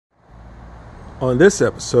On this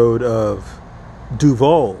episode of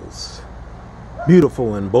Duval's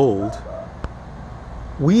Beautiful and Bold,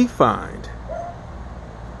 we find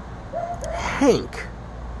Hank,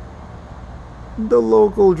 the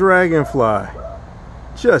local dragonfly,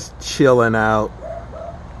 just chilling out,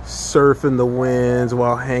 surfing the winds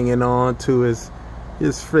while hanging on to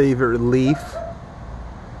his favorite leaf,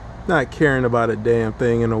 not caring about a damn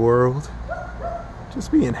thing in the world,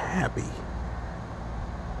 just being happy.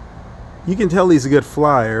 You can tell he's a good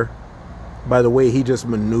flyer by the way he just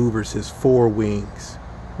maneuvers his forewings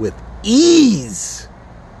with ease.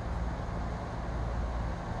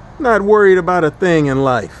 Not worried about a thing in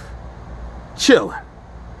life. Chilling.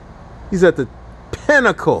 He's at the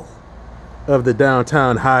pinnacle of the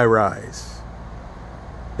downtown high-rise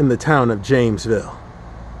in the town of Jamesville.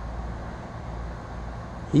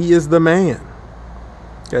 He is the man.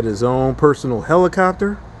 Got his own personal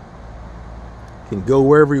helicopter. Can go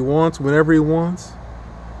wherever he wants, whenever he wants.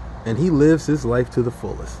 And he lives his life to the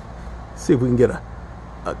fullest. Let's see if we can get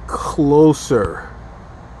a closer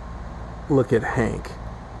look at Hank.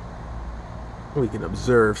 We can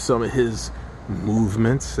observe some of his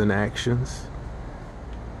movements and actions.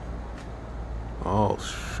 Oh,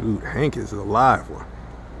 shoot. Hank is a live one.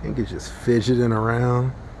 Hank is just fidgeting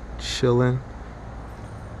around, chilling,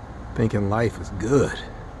 thinking life is good.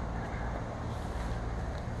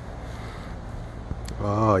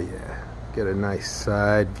 Oh, yeah. Get a nice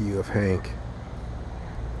side view of Hank.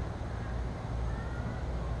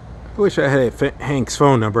 I wish I had Hank's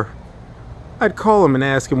phone number. I'd call him and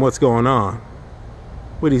ask him what's going on,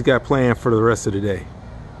 what he's got planned for the rest of the day.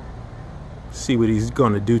 See what he's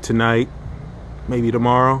going to do tonight, maybe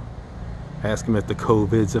tomorrow. Ask him if the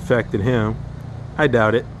COVID's affected him. I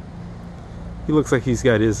doubt it. He looks like he's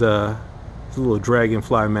got his little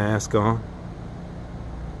dragonfly mask on.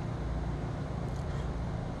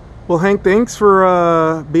 Well, Hank, thanks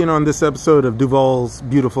for being on this episode of Duval's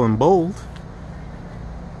Beautiful and Bold.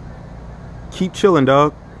 Keep chilling,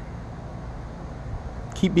 dog.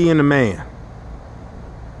 Keep being the man.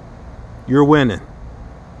 You're winning.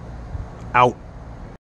 Out.